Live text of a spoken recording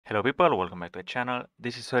Hello people, welcome back to the channel.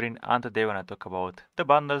 This is Sorin and today we're going to talk about the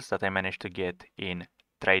bundles that I managed to get in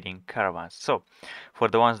Trading Caravans. So, for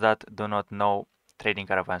the ones that do not know, Trading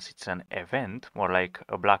Caravans it's an event, more like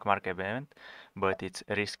a black market event, but it's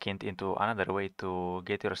reskinned into another way to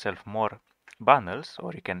get yourself more bundles,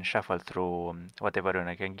 or you can shuffle through whatever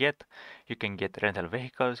you can get. You can get rental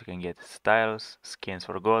vehicles, you can get styles, skins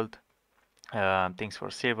for gold, things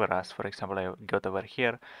for silver, as for example I got over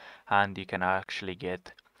here, and you can actually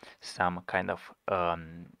get some kind of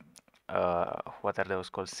what are those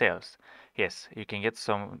called, sales. Yes, you can get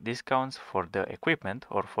some discounts for the equipment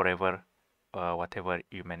or forever whatever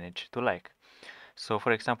you manage to like. So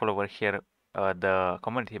for example over here the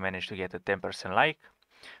community managed to get a 10% like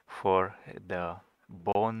for the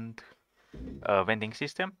bond vending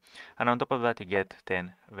system, and on top of that you get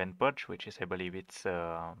 10 vend purge, which is I believe it's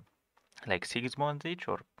like 6 bonds each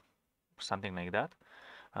or something like that,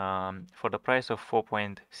 for the price of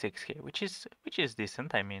 4.6k, which is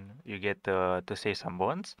decent. I mean, you get to save some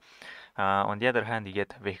bonds. On the other hand, you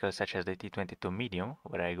get vehicles such as the T22 Medium,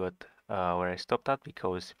 where I stopped at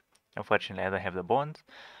because unfortunately I don't have the bonds.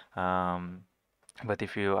 Um, but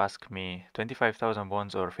if you ask me, 25,000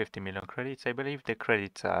 bonds or 50 million credits, I believe the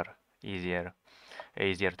credits are easier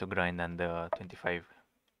to grind than the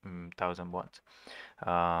 25,000 bonds.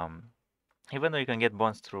 Um, Even though you can get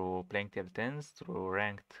bonds through playing tier 10s, through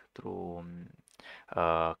ranked, through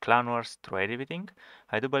clan wars, through everything,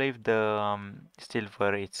 I do believe the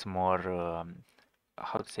silver it's more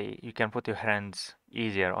how to say, you can put your hands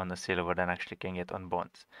easier on the silver than actually can get on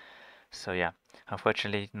bonds. So yeah,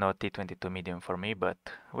 unfortunately not T22 medium for me, but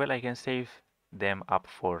well, I can save them up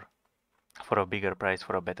for a bigger price,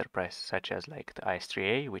 for a better price, such as like the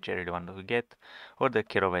IS3A, which I really want to get, or the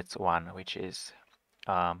Caravans one, which is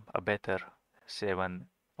a better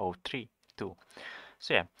 703 too.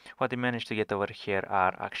 So yeah, what we managed to get over here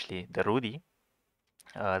are actually the Rudy,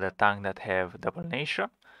 the tank that have double nation.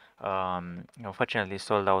 Unfortunately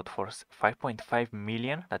sold out for 5.5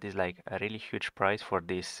 million. That is like a really huge price for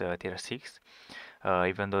this tier 6,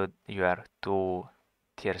 even though you are two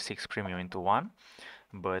tier 6 premium into one.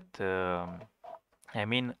 But I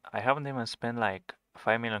mean, I haven't even spent like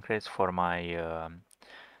 5 million credits for my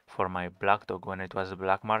black dog when it was a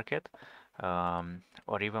black market,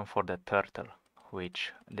 or even for the turtle,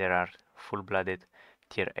 which there are full-blooded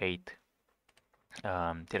tier 8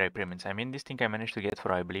 tier 8 premiums. I mean, this thing I managed to get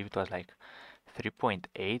for, I believe it was like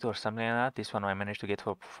 3.8 or something like that. This one I managed to get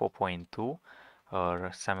for 4.2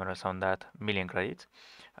 or somewhere around that million credits.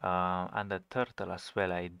 And the turtle as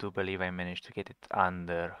well, I do believe I managed to get it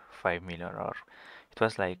under 5 million, or it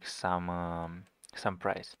was like some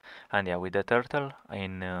price. And yeah, with the turtle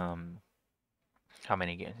in how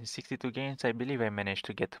many games? In 62 games, I believe I managed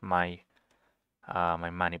to get my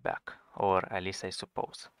money back, or at least I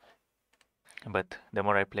suppose. But the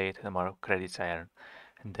more I play it, the more credits I earn,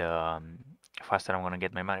 the faster I'm gonna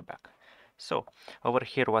get my money back. So over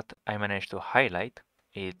here, what I managed to highlight,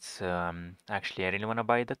 it's actually I really wanna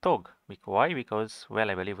buy the TOG. Why? Because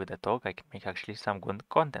well, I believe with the TOG I can make actually some good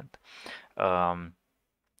content. Um,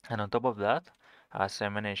 and on top of that, as I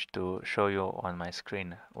managed to show you on my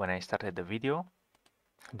screen when I started the video,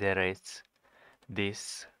 there is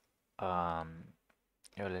this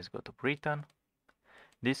let's go to Britain,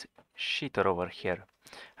 this shitter over here,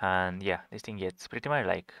 and yeah, this thing gets pretty much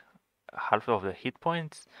like half of the hit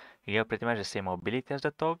points. You have pretty much the same mobility as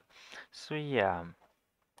the TOG. So yeah,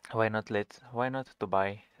 why not to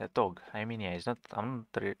buy the TOG? I mean, yeah, it's not I'm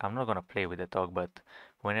not gonna play with the TOG, but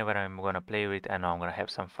whenever I'm gonna play with it, I know I'm gonna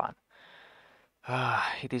have some fun.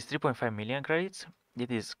 It is 3.5 million credits. It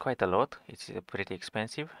is quite a lot. It's pretty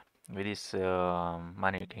expensive. With this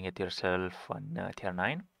money, you can get yourself on tier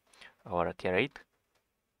 9 or a tier 8.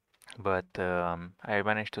 But I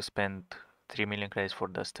managed to spend 3 million credits for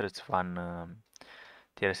the Sturzfan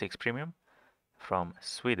tier 6 premium from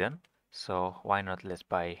Sweden. So why not let's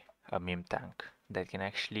buy a meme tank that can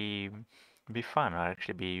actually be fun, or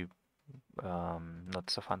actually be not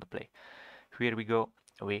so fun to play. Here we go.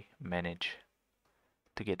 We manage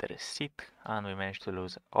to get a receipt and we managed to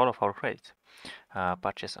lose all of our credits.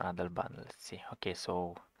 Purchase another bundle. Let's see. Okay,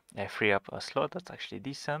 so I free up a slot. That's actually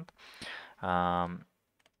decent. Um,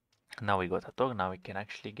 Now we got a TOG. Now we can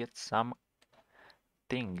actually get some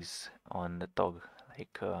things on the TOG.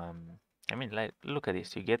 Like, I mean, like, look at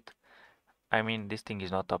this. You get, I mean, this thing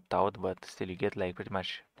is not topped out, but still you get like pretty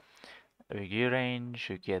much a gear range.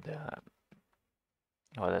 You get,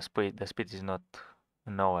 well, the speed is not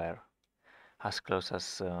nowhere as close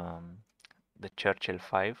as the Churchill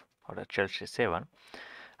 5 or the Churchill 7.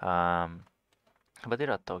 But in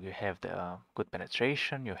a TOG, you have the good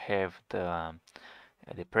penetration. You have the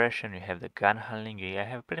depression, you have the gun handling, you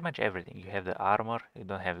have pretty much everything. You have the armor, you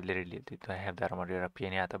don't have literally, you don't have the armor, you're a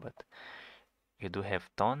piñata, but you do have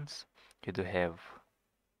tons, you do have,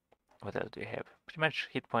 what else do you have? Pretty much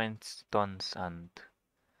hit points, tons, and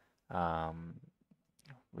um,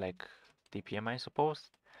 like TPM, I suppose.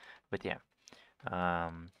 But yeah,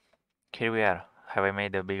 um, here we are. Have I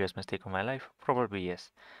made the biggest mistake of my life? Probably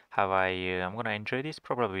yes. Have I'm gonna enjoy this?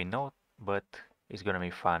 Probably not, but it's gonna be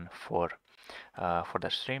fun for the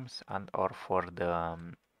streams and or for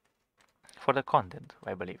the content,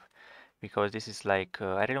 I believe. Because this is like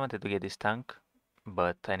I really wanted to get this tank,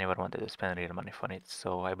 but I never wanted to spend real money for it.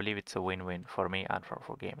 So I believe it's a win-win for me and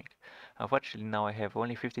for gaming. Unfortunately, now I have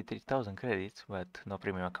only 53,000 credits, but no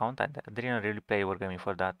premium account, and I didn't really play Wargaming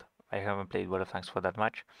for that. I haven't played World of Tanks for that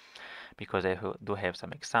much because I do have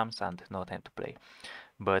some exams and no time to play.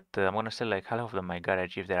 But I'm gonna sell like half of them in my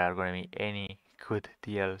garage if there are gonna be any good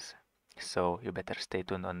deals. So you better stay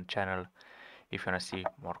tuned on the channel if you wanna see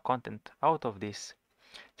more content out of this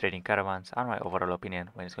trading caravans and my overall opinion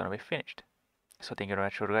when it's gonna be finished. So thank you very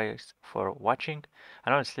much guys for watching,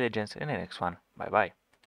 and I'll see you legends in the next one. Bye bye.